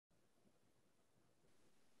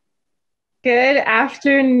Good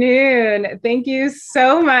afternoon. Thank you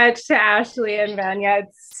so much to Ashley and Vanya.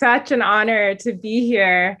 It's such an honor to be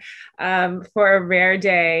here for a rare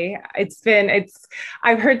day.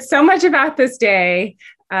 I've heard so much about this day.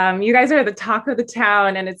 You guys are the talk of the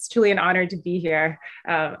town, and it's truly an honor to be here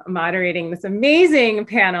moderating this amazing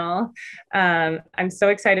panel. I'm so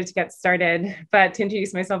excited to get started, but to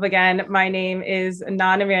introduce myself again, my name is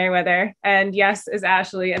Nana Meriwether, and yes, as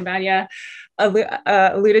Ashley and Vanya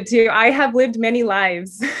alluded to, I have lived many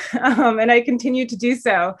lives and I continue to do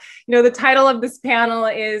so. You know, the title of this panel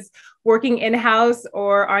is Working In-House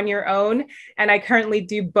or On Your Own, and I currently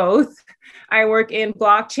do both. I work in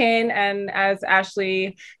blockchain, and as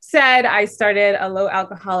Ashley said, I started a low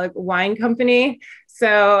alcoholic wine company.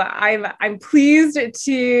 So I'm pleased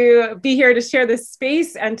to be here to share this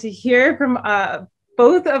space and to hear from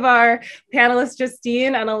both of our panelists,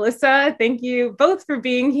 Justine and Alyssa. Thank you both for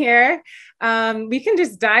being here. We can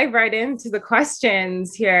just dive right into the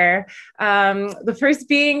questions here. The first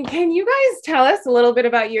being, can you guys tell us a little bit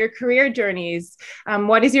about your career journeys?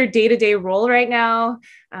 What is your day-to-day role right now?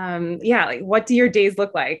 What do your days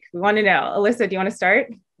look like? We want to know. Alyssa, do you want to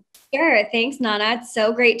start? Sure. Thanks, Nana. It's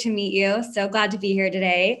so great to meet you. So glad to be here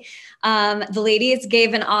today. The ladies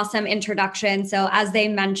gave an awesome introduction. So as they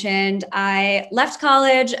mentioned, I left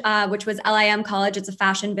college, which was LIM College. It's a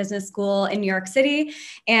fashion business school in New York City,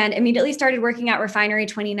 and immediately started working at Refinery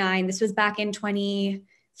 29. This was back in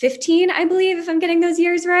 2015, I believe, if I'm getting those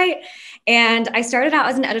years right. And I started out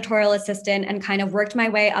as an editorial assistant and kind of worked my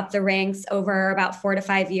way up the ranks over about 4 to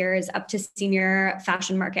 5 years up to senior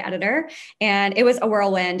fashion market editor. And it was a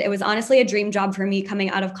whirlwind. It was honestly a dream job for me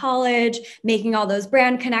coming out of college, making all those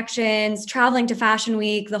brand connections, traveling to Fashion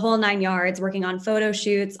Week, the whole 9 yards, working on photo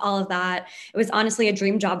shoots, all of that. It was honestly a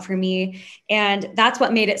dream job for me. And that's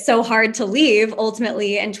what made it so hard to leave.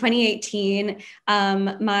 Ultimately, in 2018,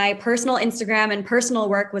 my personal Instagram and personal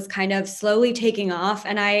work was kind of slowly taking off.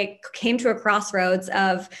 And I came to a crossroads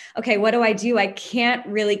of, okay, what do? I can't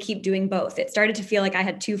really keep doing both. It started to feel like I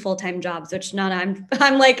had 2 full-time jobs, which I'm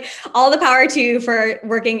like, all the power to you for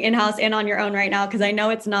working in-house and on your own right now, because I know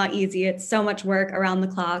it's not easy. It's so much work around the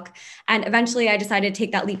clock. And eventually I decided to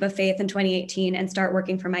take that leap of faith in 2018 and start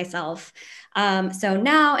working for myself. So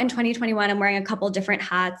now in 2021, I'm wearing a couple different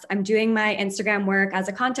hats. I'm doing my Instagram work as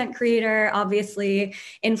a content creator, obviously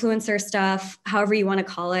influencer stuff, however you want to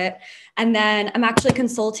call it. And then I'm actually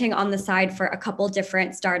consulting on the side for a couple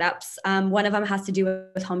different startups. One of them has to do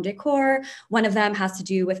with home decor. One of them has to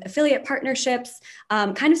do with affiliate partnerships,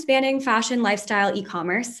 kind of spanning fashion, lifestyle,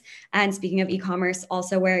 e-commerce. And speaking of e-commerce,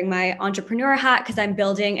 also wearing my entrepreneur hat because I'm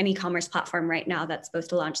building an e-commerce platform right now that's supposed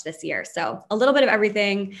to launch this year. So a little bit of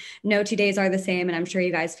everything. No 2 days are the same, and I'm sure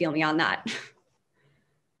you guys feel me on that.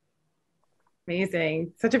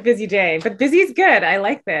 Amazing. Such a busy day, but busy is good. I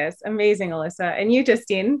like this. Amazing, Alyssa. And you,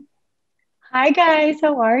 Justine? Hi guys,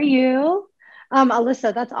 how are you?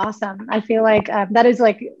 Alyssa, that's awesome. I feel like that is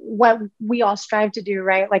like what we all strive to do,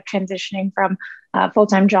 right? Like transitioning from a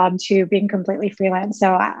full-time job to being completely freelance.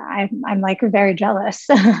 So I'm like very jealous.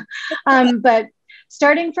 But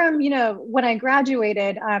starting from, when I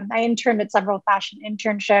graduated, I interned at several fashion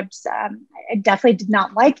internships. I definitely did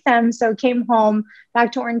not like them. So came home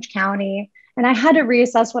back to Orange County. And I had to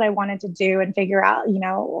reassess what I wanted to do and figure out,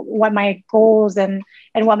 what my goals and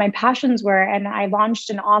what my passions were. And I launched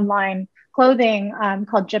an online clothing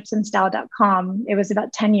called gypsumstyle.com. It was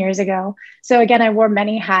about 10 years ago. So again, I wore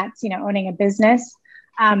many hats, owning a business.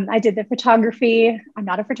 I did the photography. I'm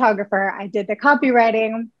not a photographer. I did the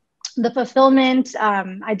copywriting, the fulfillment.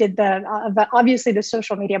 I did obviously the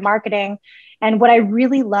social media marketing. And what I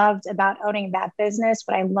really loved about owning that business,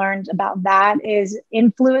 what I learned about that is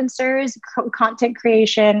influencers, content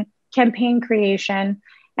creation, campaign creation.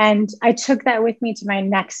 And I took that with me to my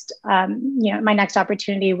next, my next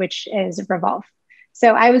opportunity, which is Revolve.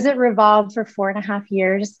 So I was at Revolve for 4.5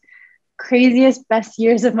 years, craziest, best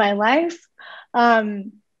years of my life.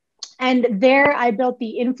 And there I built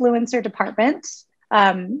the influencer department.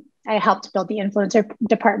 I helped build the influencer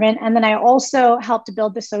department. And then I also helped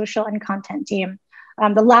build the social and content team.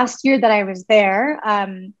 The last year that I was there,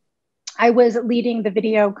 I was leading the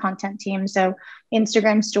video content team. So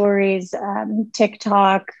Instagram stories,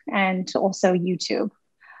 TikTok, and also YouTube.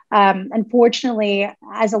 Unfortunately,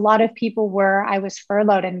 as a lot of people were, I was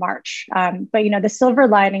furloughed in March. But, the silver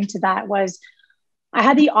lining to that was I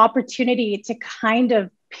had the opportunity to kind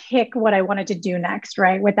of pick what I wanted to do next,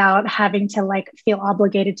 right? Without having to feel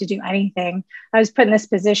obligated to do anything. I was put in this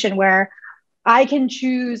position where I can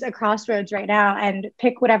choose a crossroads right now and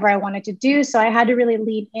pick whatever I wanted to do. So I had to really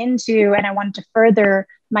lean into, and I wanted to further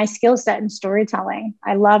my skill set in storytelling.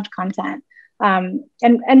 I loved content. and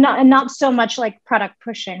not so much like product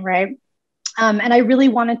pushing, right? And I really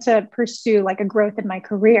wanted to pursue like a growth in my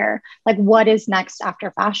career, like what is next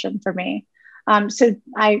after fashion for me. So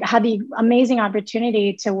I had the amazing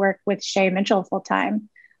opportunity to work with Shay Mitchell full time.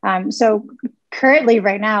 So currently,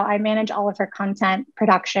 right now, I manage all of her content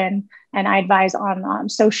production and I advise on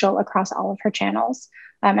social across all of her channels.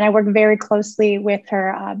 And I work very closely with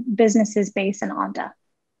her businesses based in Onda.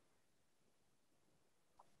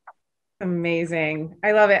 Amazing.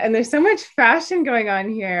 I love it. And there's so much fashion going on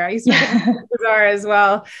here. I used to work at Bazaar as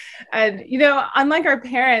well. And, you know, unlike our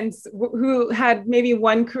parents who had maybe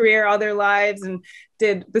one career all their lives and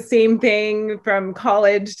did the same thing from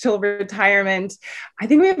college till retirement, I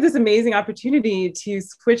think we have this amazing opportunity to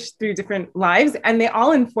switch through different lives and they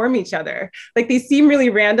all inform each other. Like they seem really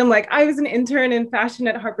random. Like I was an intern in fashion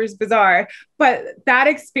at Harper's Bazaar, but that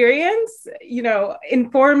experience, you know,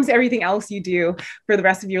 informs everything else you do for the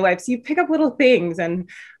rest of your life. So you pick up little things and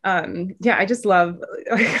yeah, I just love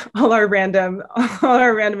like, all our random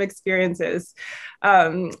experiences.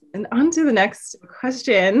 And on to the next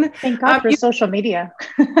question. Thank God for social media.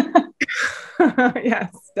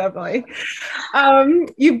 Yes, definitely.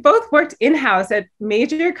 You've both worked in-house at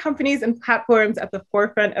major companies and platforms at the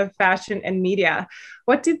forefront of fashion and media.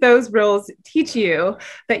 What did those roles teach you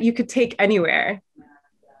that you could take anywhere?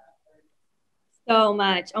 So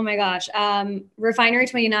much. Oh my gosh. Refinery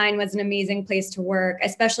 29 was an amazing place to work,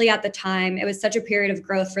 especially at the time. It was such a period of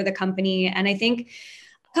growth for the company. And I think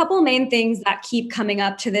a couple main things that keep coming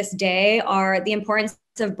up to this day are the importance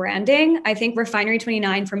of branding. I think Refinery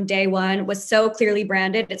 29 from day one was so clearly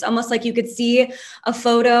branded. It's almost like you could see a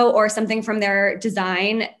photo or something from their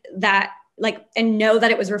design that like, and know that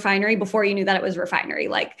it was Refinery before you knew that it was Refinery.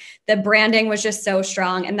 Like the branding was just so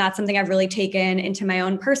strong. And that's something I've really taken into my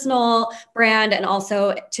own personal brand and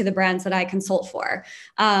also to the brands that I consult for.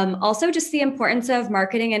 Also just the importance of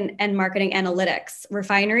marketing and marketing analytics.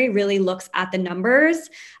 Refinery really looks at the numbers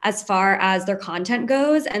as far as their content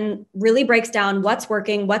goes and really breaks down what's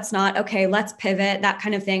working, what's not. Okay, let's pivot, that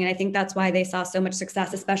kind of thing. And I think that's why they saw so much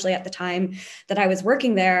success, especially at the time that I was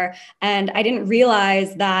working there. And I didn't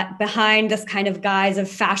realize that behind this kind of guise of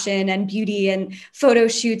fashion and beauty and photo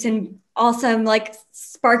shoots and awesome, like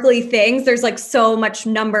sparkly things, there's like so much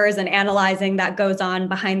numbers and analyzing that goes on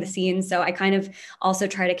behind the scenes. So I kind of also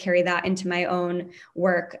try to carry that into my own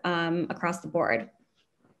work across the board.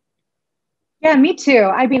 Yeah, me too.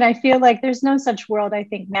 I mean, I feel like there's no such world, I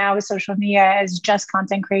think, now with social media as just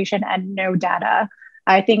content creation and no data.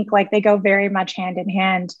 I think like they go very much hand in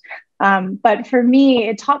hand. But for me,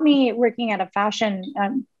 it taught me working at a fashion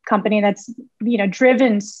company that's, you know,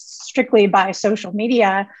 driven strictly by social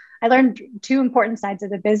media. I learned two important sides of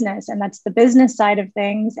the business, and that's the business side of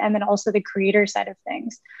things, and then also the creator side of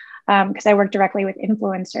things. Because I work directly with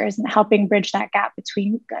influencers and helping bridge that gap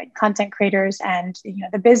between content creators and, you know,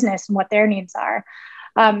 the business and what their needs are.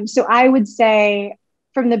 So I would say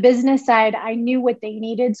from the business side, I knew what they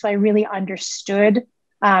needed, so I really understood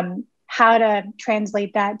how to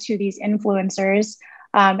translate that to these influencers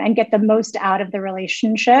and get the most out of the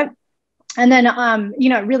relationship. And then, you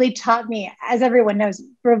know, it really taught me, as everyone knows,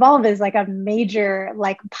 Revolve is like a major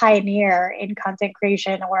like pioneer in content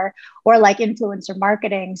creation or like influencer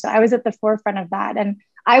marketing. So I was at the forefront of that. And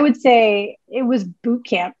I would say it was boot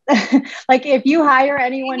camp. Like if you hire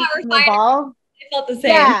anyone from Revolve, I felt the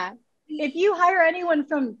same. Yeah. If you hire anyone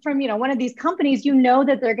from, you know, one of these companies, you know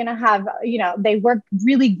that they're going to have, you know, they work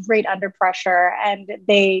really great under pressure and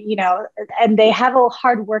they, you know, and they have a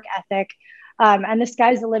hard work ethic. And the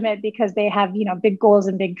sky's the limit because they have, you know, big goals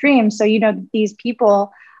and big dreams. So, you know, these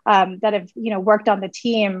people that have, you know, worked on the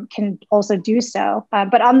team can also do so.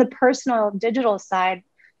 But on the personal digital side,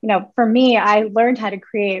 you know, for me, I learned how to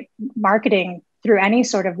create marketing through any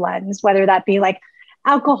sort of lens, whether that be like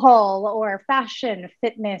alcohol or fashion,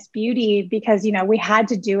 fitness, beauty, because, you know, we had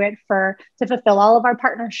to do it to fulfill all of our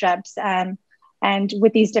partnerships and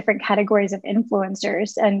with these different categories of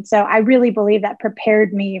influencers. And so I really believe that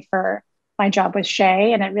prepared me for my job with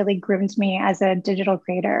Shay, and it really groomed me as a digital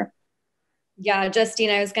creator. Yeah, Justine,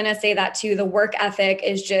 I was going to say that too. The work ethic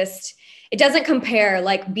is just, it doesn't compare,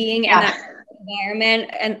 like being in that environment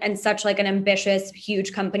and such like an ambitious,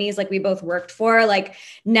 huge companies like we both worked for. Like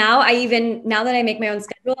now that I make my own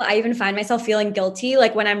schedule, I even find myself feeling guilty,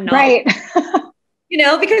 like when I'm not, right. You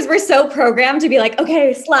know, because we're so programmed to be like,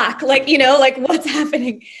 okay, slack, like, you know, like what's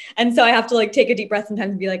happening. And so I have to like take a deep breath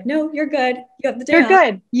sometimes and be like, no, you're good. You have the day You're off.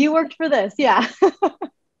 good. You worked for this. Yeah.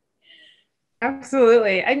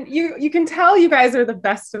 Absolutely. And you can tell you guys are the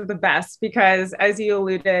best of the best because as you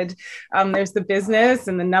alluded, there's the business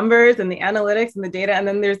and the numbers and the analytics and the data, and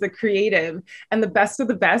then there's the creative, and the best of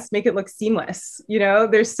the best make it look seamless. You know,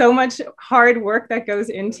 there's so much hard work that goes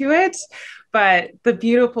into it, but the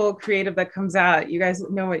beautiful creative that comes out, you guys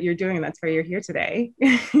know what you're doing. And that's why you're here today.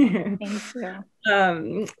 Thank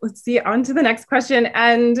you. Let's see, on to the next question.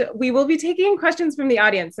 And we will be taking questions from the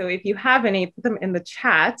audience. So if you have any, put them in the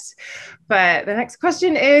chat. But the next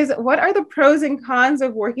question is, what are the pros and cons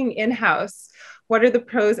of working in-house? What are the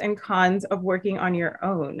pros and cons of working on your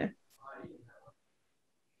own?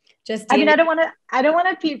 I mean, I don't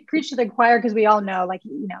want to preach to the choir because we all know, like,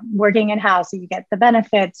 you know, working in-house, you get the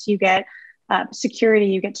benefits, you get security,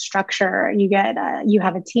 you get structure, you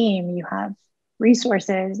have a team, you have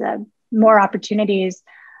resources, more opportunities.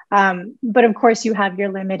 But of course you have your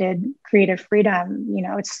limited creative freedom. You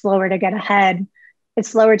know, it's slower to get ahead. It's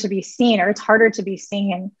slower to be seen, or it's harder to be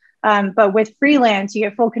seen. But with freelance, you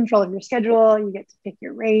get full control of your schedule. You get to pick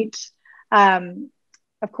your rate.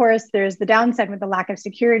 Of course, there's the downside with the lack of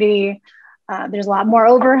security. There's a lot more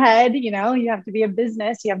overhead. You know, you have to be a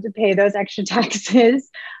business. You have to pay those extra taxes.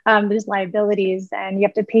 There's liabilities, and you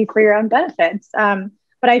have to pay for your own benefits. But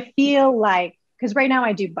I feel like, because right now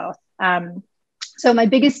I do both. So my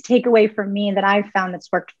biggest takeaway for me that I've found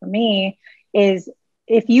that's worked for me is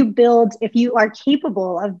if you are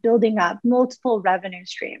capable of building up multiple revenue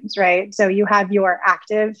streams, right? So you have your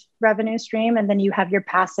active revenue stream, and then you have your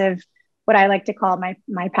passive, what I like to call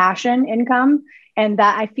my passion income. And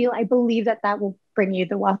that I believe that will bring you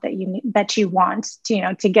the wealth that you want to, you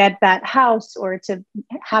know, to get that house or to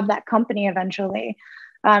have that company eventually.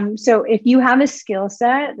 So if you have a skill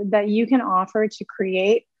set that you can offer to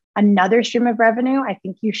create another stream of revenue, I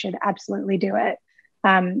think you should absolutely do it.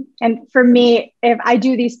 And for me, if I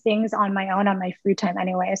do these things on my own, on my free time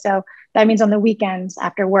anyway, so that means on the weekends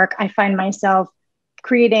after work, I find myself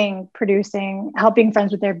creating, producing, helping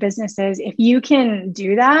friends with their businesses. If you can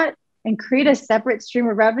do that and create a separate stream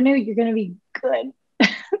of revenue, you're going to be good.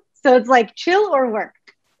 So it's like chill or work.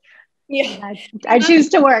 Yeah, I choose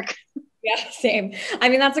to work. Yeah, same. I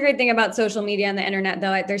mean, that's a great thing about social media and the internet,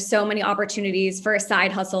 though. There's so many opportunities for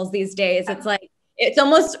side hustles these days. It's like, it's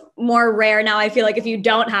almost more rare now, I feel like, if you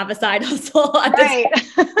don't have a side hustle at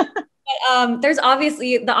this point. But, there's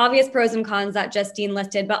obviously the obvious pros and cons that Justine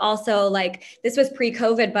listed, but also, like, this was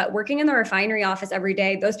pre-COVID, but working in the refinery office every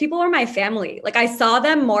day, those people were my family. Like, I saw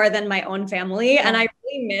them more than my own family. And I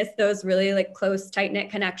really miss those really, like, close,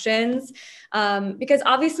 tight-knit connections. Because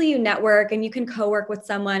obviously you network and you can co-work with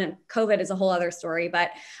someone, and COVID is a whole other story,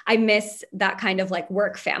 but I miss that kind of like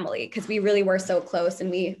work family because we really were so close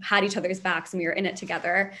and we had each other's backs and we were in it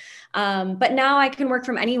together. But now I can work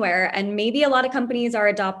from anywhere, and maybe a lot of companies are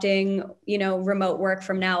adopting, you know, remote work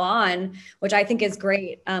from now on, which I think is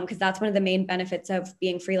great. Because that's one of the main benefits of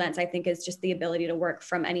being freelance, I think, is just the ability to work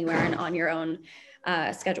from anywhere and on your own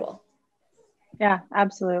schedule. Yeah,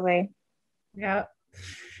 absolutely. Yeah.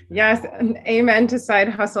 Yes. And amen to side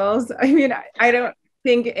hustles. I mean, I don't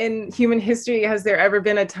think in human history has there ever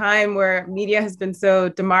been a time where media has been so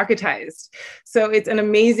democratized. So it's an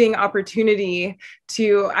amazing opportunity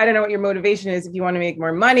to, I don't know what your motivation is, if you want to make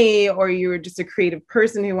more money or you're just a creative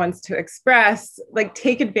person who wants to express, like,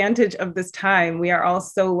 take advantage of this time. We are all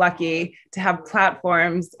so lucky to have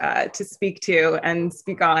platforms to speak to and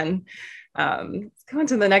speak on. Let's go on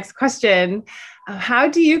to the next question. How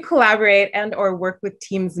do you collaborate and or work with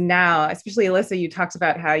teams now? Especially Alyssa, you talked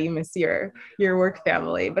about how you miss your work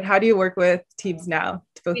family, but how do you work with teams now,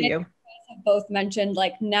 both of you? Both mentioned,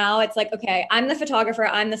 like, now it's like, okay, I'm the photographer,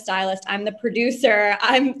 I'm the stylist, I'm the producer,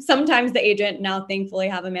 I'm sometimes the agent. Now, thankfully,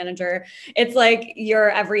 have a manager. It's like you're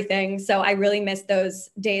everything. So I really miss those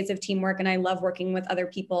days of teamwork, and I love working with other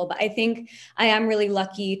people. But I think I am really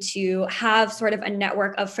lucky to have sort of a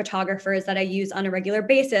network of photographers that I use on a regular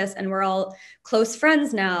basis, and we're all close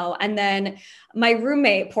friends now. And then my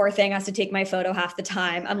roommate, poor thing, has to take my photo half the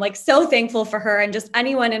time. I'm like so thankful for her, and just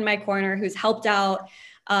anyone in my corner who's helped out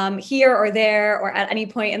here or there or at any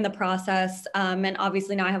point in the process. And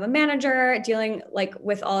obviously now I have a manager dealing like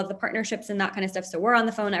with all of the partnerships and that kind of stuff. So we're on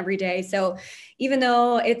the phone every day. So even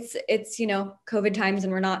though it's, you know, COVID times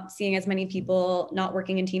and we're not seeing as many people not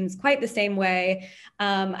working in teams quite the same way,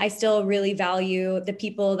 I still really value the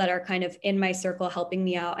people that are kind of in my circle helping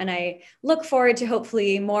me out. And I look forward to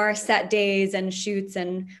hopefully more set days and shoots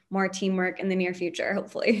and more teamwork in the near future,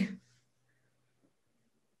 hopefully.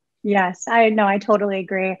 Yes, I totally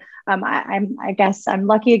agree. I guess I'm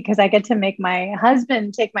lucky because I get to make my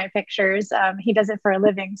husband take my pictures. He does it for a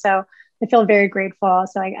living, so I feel very grateful.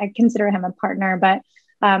 So I consider him a partner. But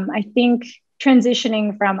I think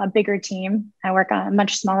transitioning from a bigger team. I work on a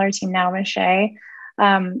much smaller team now with Shay.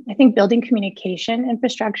 I think building communication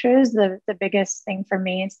infrastructure is the biggest thing for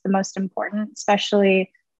me. It's the most important,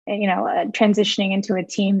 especially, transitioning into a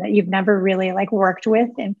team that you've never really like worked with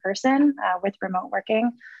in person with remote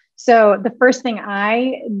working. So the first thing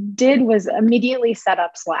I did was immediately set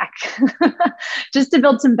up Slack just to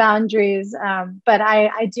build some boundaries. But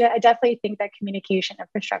I definitely think that communication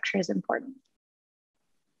infrastructure is important.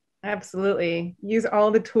 Absolutely. Use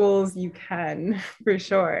all the tools you can, for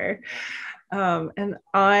sure. And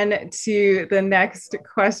on to the next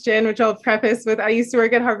question, which I'll preface with, I used to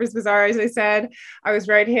work at Harper's Bazaar. As I said, I was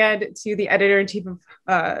right hand to the editor-in-chief of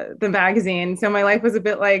the magazine. So my life was a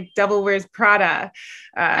bit like Devil Wears Prada.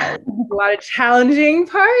 A lot of challenging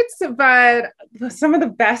parts, but some of the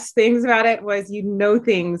best things about it was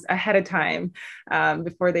things ahead of time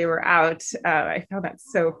before they were out. I found that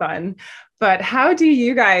so fun. But how do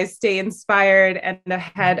you guys stay inspired and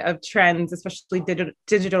ahead of trends, especially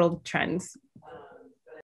digital trends?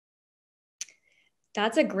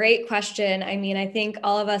 That's a great question. I mean, I think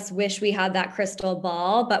all of us wish we had that crystal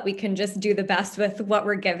ball, but we can just do the best with what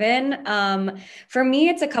we're given. For me,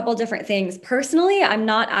 it's a couple different things. Personally, I'm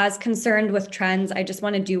not as concerned with trends. I just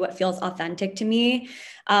want to do what feels authentic to me.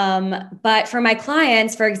 But for my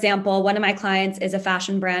clients, for example, one of my clients is a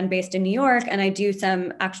fashion brand based in New York, and I do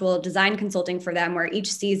some actual design consulting for them where each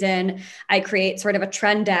season I create sort of a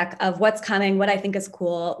trend deck of what's coming, what I think is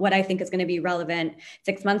cool, what I think is going to be relevant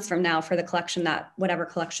 6 months from now for the collection whatever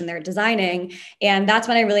collection they're designing. And that's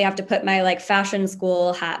when I really have to put my like fashion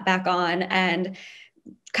school hat back on and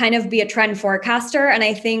kind of be a trend forecaster. And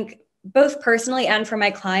I think both personally and for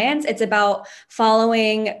my clients, it's about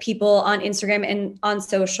following people on Instagram and on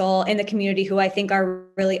social in the community who I think are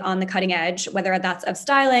really on the cutting edge, whether that's of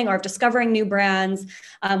styling or of discovering new brands,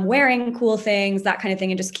 wearing cool things, that kind of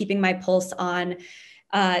thing, and just keeping my pulse on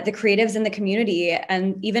the creatives in the community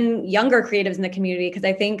and even younger creatives in the community. Because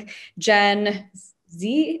I think Gen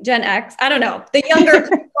X, I don't know, the younger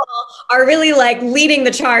people are really like leading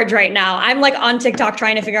the charge right now. I'm like on TikTok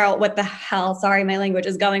trying to figure out what the hell, sorry, my language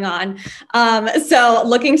is going on. So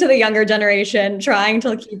looking to the younger generation, trying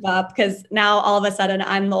to keep up, because now all of a sudden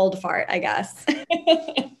I'm the old fart, I guess.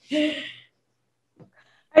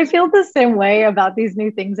 I feel the same way about these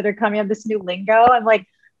new things that are coming up, this new lingo. I'm like,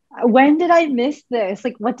 when did I miss this?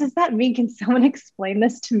 Like, what does that mean? Can someone explain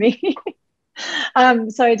this to me?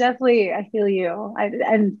 So I feel you.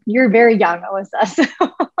 And you're very young, Alyssa. So.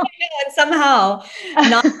 I know, and somehow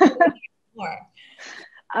not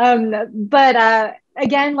anymore. But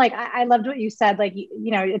again, like I loved what you said. Like,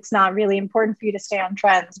 it's not really important for you to stay on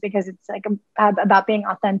trends because it's like about being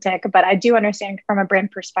authentic. But I do understand from a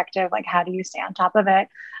brand perspective, like how do you stay on top of it?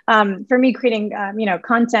 For me, creating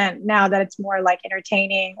content now that it's more like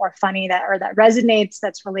entertaining or funny that resonates,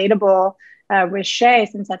 that's relatable. With Shay,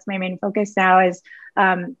 since that's my main focus now, is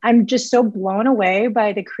I'm just so blown away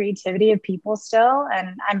by the creativity of people still.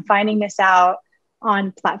 And I'm finding this out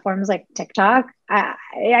on platforms like TikTok.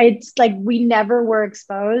 It's like we never were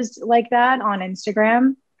exposed like that on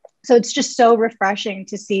Instagram. So it's just so refreshing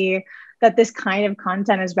to see that this kind of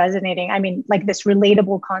content is resonating. I mean, like this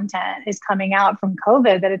relatable content is coming out from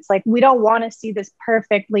COVID, that it's like, we don't want to see this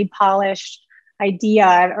perfectly polished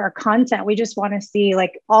idea or content. We just want to see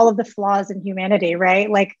like all of the flaws in humanity, right?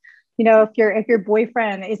 Like, if your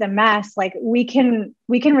boyfriend is a mess, like we can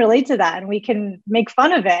relate to that and we can make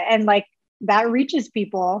fun of it, and like that reaches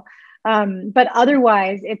people. But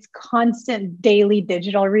otherwise, it's constant daily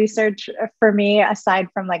digital research for me, aside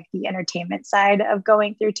from like the entertainment side of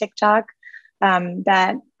going through TikTok,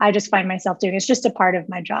 that I just find myself doing. It's just a part of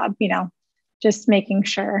my job, just making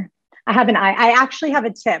sure. I actually have a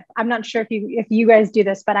tip. I'm not sure if you guys do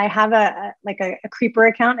this, but I have a creeper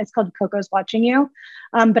account. It's called Coco's Watching You.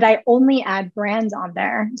 But I only add brands on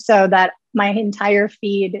there so that my entire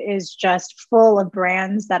feed is just full of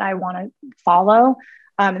brands that I want to follow.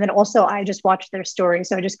 And then also I just watch their stories.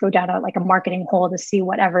 So I just go down a marketing hole to see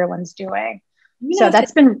what everyone's doing. So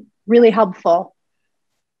that's been really helpful.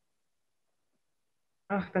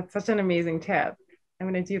 Oh, that's such an amazing tip.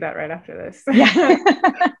 I'm going to do that right after this. Yeah.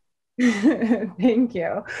 Thank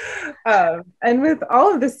you. And with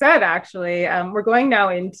all of this said, actually, we're going now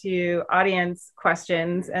into audience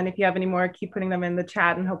questions. And if you have any more, keep putting them in the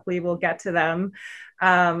chat and hopefully we'll get to them.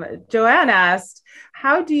 Joanne asked,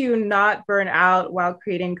 how do you not burn out while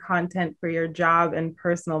creating content for your job and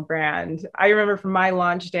personal brand? I remember from my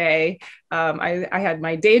launch day, I had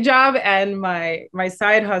my day job and my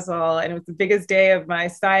side hustle, and it was the biggest day of my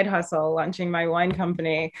side hustle, launching my wine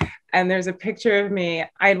company. And there's a picture of me.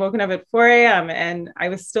 I had woken up at 4 a.m. and I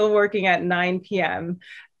was still working at 9 p.m.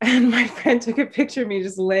 And my friend took a picture of me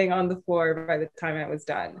just laying on the floor by the time it was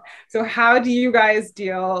done. So how do you guys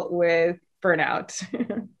deal with burnout?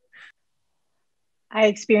 I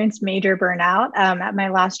experienced major burnout at my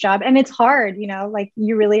last job, and it's hard. Like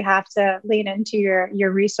you really have to lean into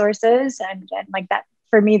your resources, and like that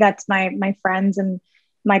for me, that's my friends and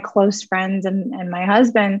my close friends and my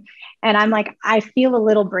husband. And I'm like, I feel a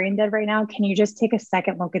little brain dead right now. Can you just take a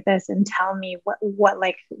second look at this and tell me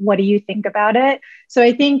what do you think about it? So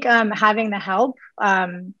I think having the help.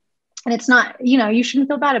 And it's not, you shouldn't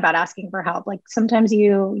feel bad about asking for help. Like sometimes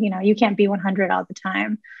you can't be 100 all the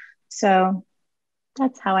time. So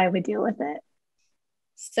that's how I would deal with it.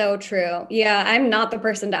 So true. Yeah, I'm not the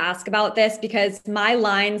person to ask about this because my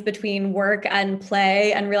lines between work and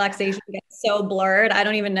play and relaxation get so blurred. I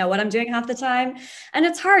don't even know what I'm doing half the time. And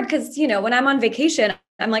it's hard because, when I'm on vacation,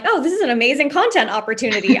 I'm like, oh, this is an amazing content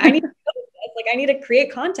opportunity. I need to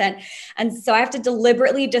create content. And so I have to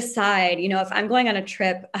deliberately decide, if I'm going on a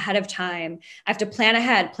trip ahead of time, I have to plan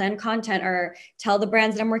ahead, plan content, or tell the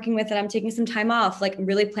brands that I'm working with that I'm taking some time off, like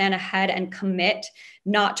really plan ahead and commit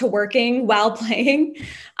not to working while playing.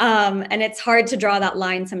 And it's hard to draw that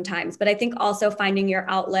line sometimes, but I think also finding your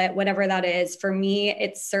outlet, whatever that is, for me,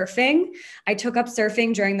 it's surfing. I took up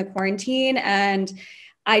surfing during the quarantine and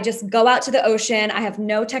I just go out to the ocean. I have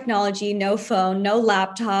no technology, no phone, no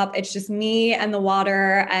laptop. It's just me and the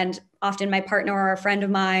water and often my partner or a friend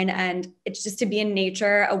of mine. And it's just to be in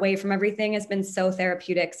nature away from everything has been so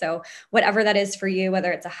therapeutic. So whatever that is for you,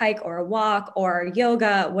 whether it's a hike or a walk or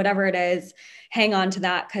yoga, whatever it is, hang on to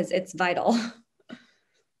that because it's vital.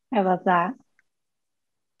 I love that.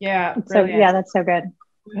 Yeah. So yeah, that's so good.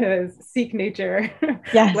 Seek nature.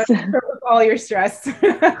 Yes. Let all your stress.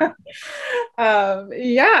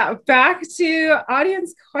 Yeah, back to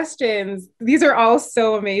audience questions. These are all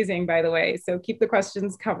so amazing, by the way. So keep the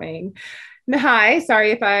questions coming. Nahai,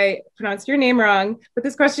 sorry if I pronounced your name wrong, but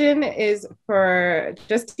this question is for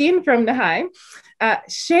Justine from Nahai.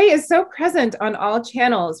 Shay is so present on all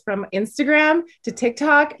channels from Instagram to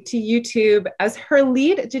TikTok to YouTube. As her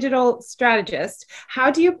lead digital strategist,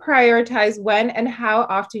 how do you prioritize when and how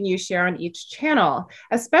often you share on each channel,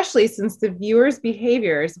 especially since the viewers'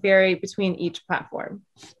 behaviors vary between each platform?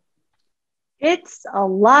 It's a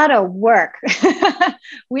lot of work.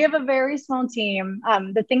 We have a very small team.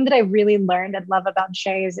 The thing that I really learned and love about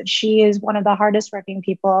Shay is that she is one of the hardest working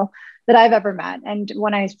people that I've ever met. And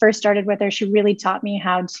when I first started with her, she really taught me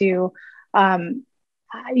how to,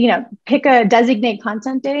 designate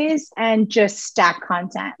content days and just stack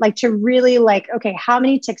content, like to really okay, how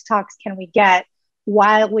many TikToks can we get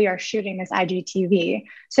while we are shooting this IGTV?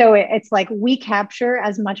 So it's like we capture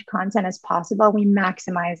as much content as possible. We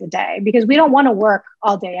maximize a day because we don't want to work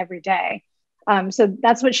all day, every day. So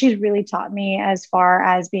that's what she's really taught me as far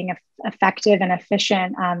as being effective and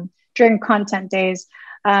efficient during content days.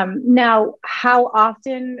 Now, how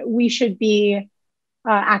often we should be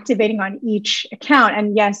activating on each account.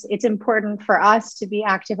 And yes, it's important for us to be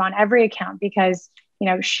active on every account because,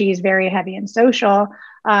 she's very heavy in social.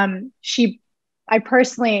 I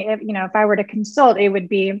personally, if I were to consult, it would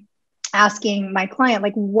be asking my client,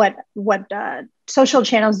 like, what social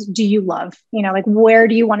channels do you love? Where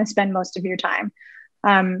do you want to spend most of your time?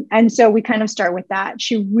 And so we kind of start with that.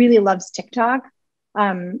 She really loves TikTok.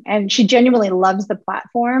 And she genuinely loves the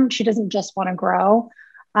platform. She doesn't just want to grow.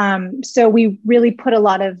 So we really put a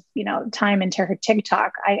lot of, time into her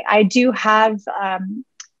TikTok. I do have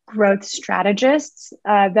growth strategists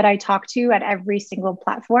that I talk to at every single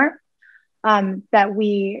platform that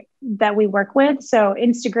we work with. So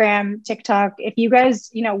Instagram, TikTok, if you guys,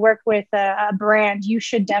 work with a brand, you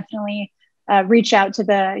should definitely reach out to to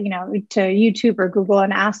YouTube or Google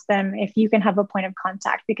and ask them if you can have a point of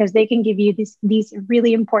contact, because they can give you these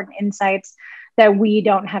really important insights that we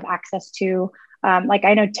don't have access to.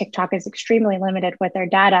 I know TikTok is extremely limited with their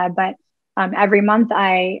data, but every month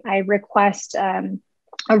I request a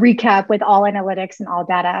recap with all analytics and all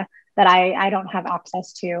data that I don't have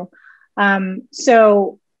access to.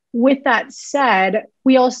 So with that said,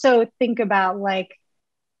 we also think about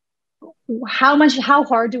how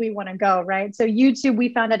hard do we want to go, right? So YouTube,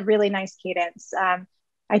 we found a really nice cadence.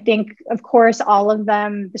 I think, of course, all of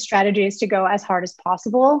them, the strategy is to go as hard as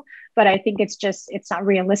possible, but I think it's not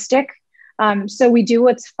realistic. So we do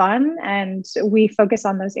what's fun and we focus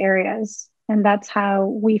on those areas. And that's how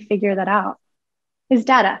we figure that out, is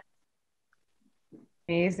data.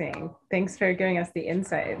 Amazing. Thanks for giving us the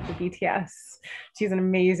insight, the BTS. She's an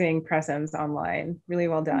amazing presence online. Really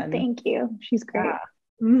well done. Thank you. She's great. Yeah.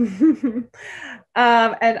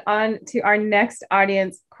 And on to our next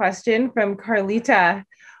audience question from Carlita.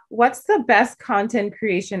 What's the best content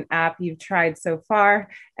creation app you've tried so far?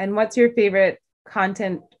 And what's your favorite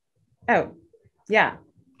content? Oh, yeah,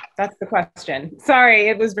 that's the question. Sorry,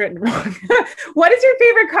 it was written wrong. What is your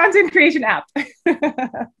favorite content creation app?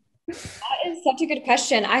 That is such a good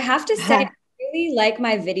question. I have to say, I really like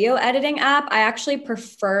my video editing app. I actually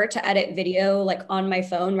prefer to edit video like on my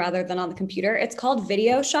phone rather than on the computer. It's called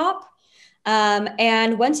Video Shop.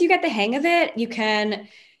 And once you get the hang of it, you can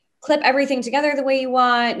clip everything together the way you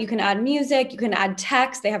want. You can add music, you can add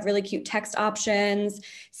text. They have really cute text options,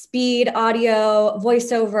 speed, audio,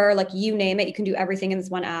 voiceover, like you name it. You can do everything in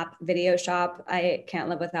this one app, Video Shop. I can't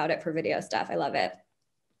live without it for video stuff. I love it.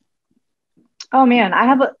 Oh man, I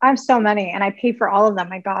have so many and I pay for all of them.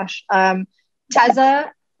 My gosh.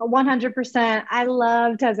 Tezza, 100%. I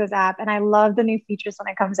love Tezza's app and I love the new features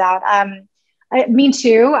when it comes out. Me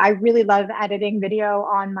too. I really love editing video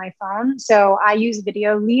on my phone. So I use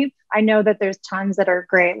Video Leap. I know that there's tons that are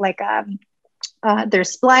great. Like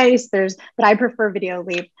there's Splice, but I prefer Video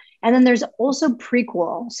Leap. And then there's also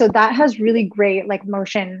Prequel. So that has really great like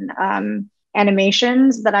motion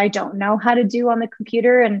animations that I don't know how to do on the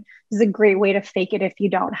computer. And this is a great way to fake it if you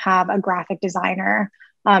don't have a graphic designer.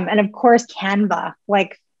 And of course, Canva,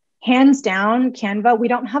 like hands down, Canva. We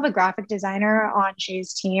don't have a graphic designer on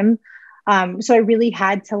Shay's team. So I really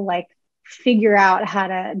had to like figure out how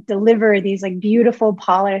to deliver these like beautiful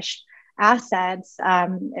polished assets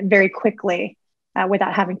very quickly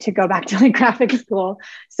without having to go back to like graphic school.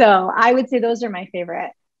 So I would say those are my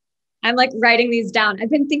favorite. I'm like writing these down.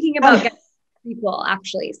 I've been thinking about getting Prequel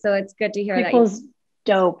actually. So it's good to hear Prequel's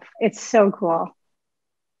dope. It's so cool.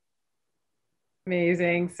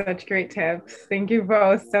 Amazing. Such great tips. Thank you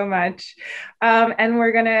both so much. And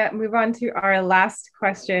we're going to move on to our last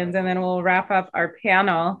questions and then we'll wrap up our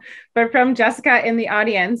panel. But from Jessica in the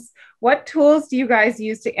audience, what tools do you guys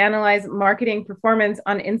use to analyze marketing performance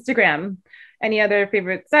on Instagram? Any other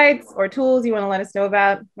favorite sites or tools you want to let us know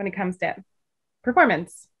about when it comes to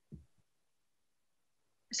performance?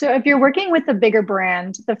 So if you're working with a bigger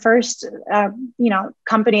brand, the first,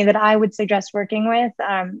 company that I would suggest working with,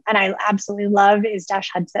 and I absolutely love, is Dash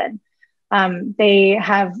Hudson. They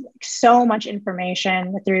have so much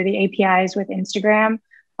information through the APIs with Instagram.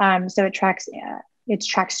 So it tracks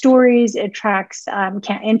stories, it tracks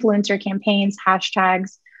influencer campaigns,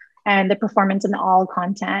 hashtags, and the performance in all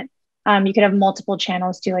content. You could have multiple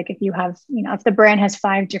channels too. Like if you have, if the brand has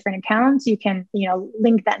 5 different accounts, you can,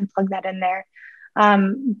 link that and plug that in there.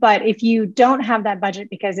 But if you don't have that budget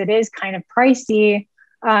because it is kind of pricey,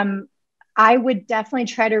 I would definitely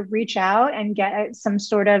try to reach out and get some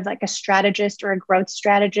sort of like a strategist or a growth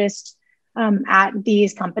strategist at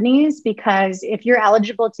these companies, because if you're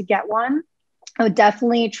eligible to get one, I would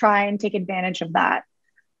definitely try and take advantage of that.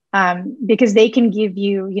 Because they can give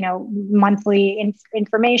you, monthly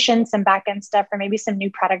information, some backend stuff, or maybe some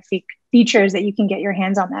new product features that you can get your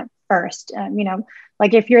hands on that first.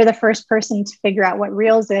 Like if you're the first person to figure out what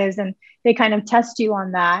Reels is and they kind of test you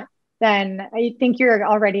on that, then I think you're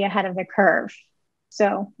already ahead of the curve.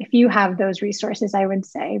 So if you have those resources, I would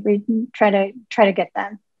say try to get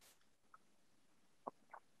them.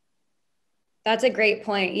 That's a great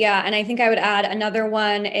point. Yeah. And I think I would add another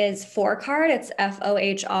one is Forecard. It's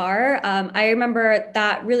FOHR. I remember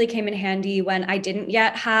that really came in handy when I didn't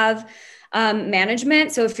yet have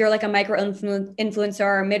management. So if you're like a micro influencer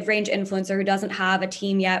or mid-range influencer who doesn't have a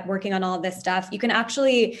team yet working on all of this stuff, you can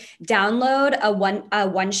actually download a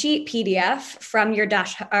one sheet PDF from your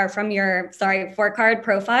Forecard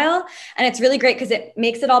profile. And it's really great because it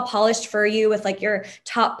makes it all polished for you with like your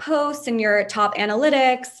top posts and your top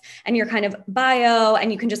analytics and your kind of bio.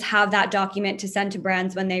 And you can just have that document to send to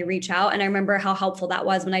brands when they reach out. And I remember how helpful that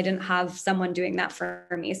was when I didn't have someone doing that for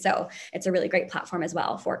me. So it's a really great platform as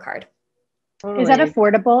well, Forecard. Totally. Is that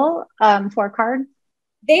affordable, Forecard?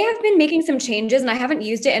 They have been making some changes and I haven't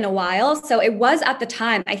used it in a while. So it was at the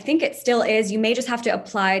time. I think it still is. You may just have to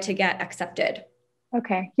apply to get accepted.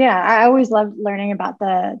 Okay. Yeah. I always love learning about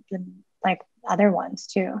the like other ones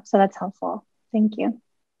too. So that's helpful. Thank you.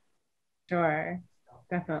 Sure.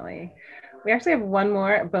 Definitely. We actually have one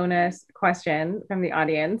more bonus question from the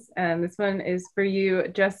audience. And this one is for you,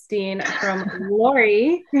 Justine, from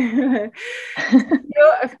Lori.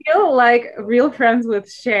 Feel like real friends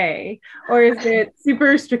with Shay, or is it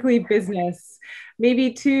super strictly business?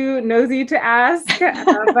 Maybe too nosy to ask,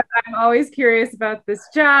 but I'm always curious about this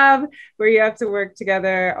job where you have to work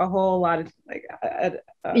together a whole lot of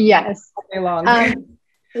yes, all day long.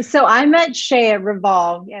 So I met Shay at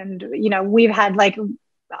Revolve, and we've had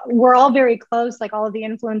we're all very close, like all of the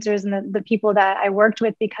influencers and the people that I worked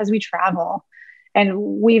with, because we travel. And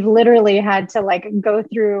we've literally had to like go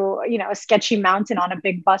through, you know, a sketchy mountain on a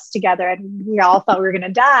big bus together, and we all thought we were going to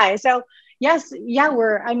die. So yes, yeah,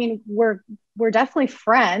 we're definitely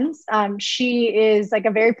friends. She is like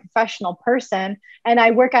a very professional person, and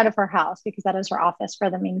I work out of her house because that is her office for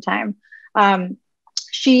the meantime.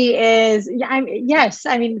 She is, yeah,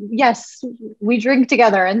 yes, we drink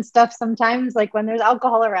together and stuff sometimes, like when there's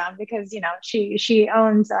alcohol around, because, you know, she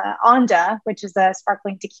owns Onda, which is a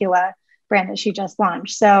sparkling tequila brand that she just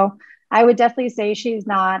launched. So I would definitely say she's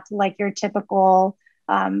not like your typical,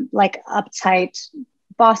 like uptight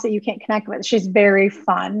boss that you can't connect with. She's very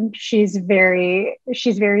fun. She's very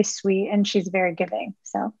sweet, and she's very giving.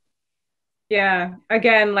 So yeah,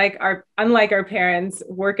 again, unlike our parents,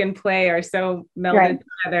 work and play are so melded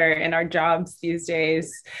together in our jobs these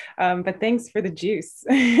days. But thanks for the juice.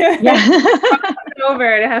 Yeah.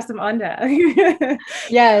 Over to have some onda.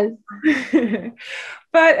 Yes.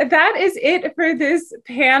 But that is it for this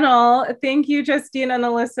panel. Thank you, Justine and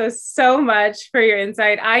Alyssa, so much for your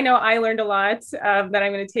insight. I know I learned a lot that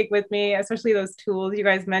I'm going to take with me, especially those tools you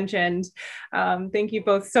guys mentioned. Thank you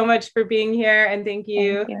both so much for being here. And thank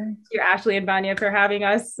you to Ashley and Vanya for having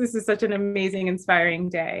us. This is such an amazing, inspiring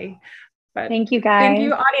day. But thank you, guys. Thank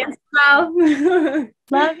you, audience. Well.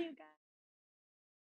 Love you.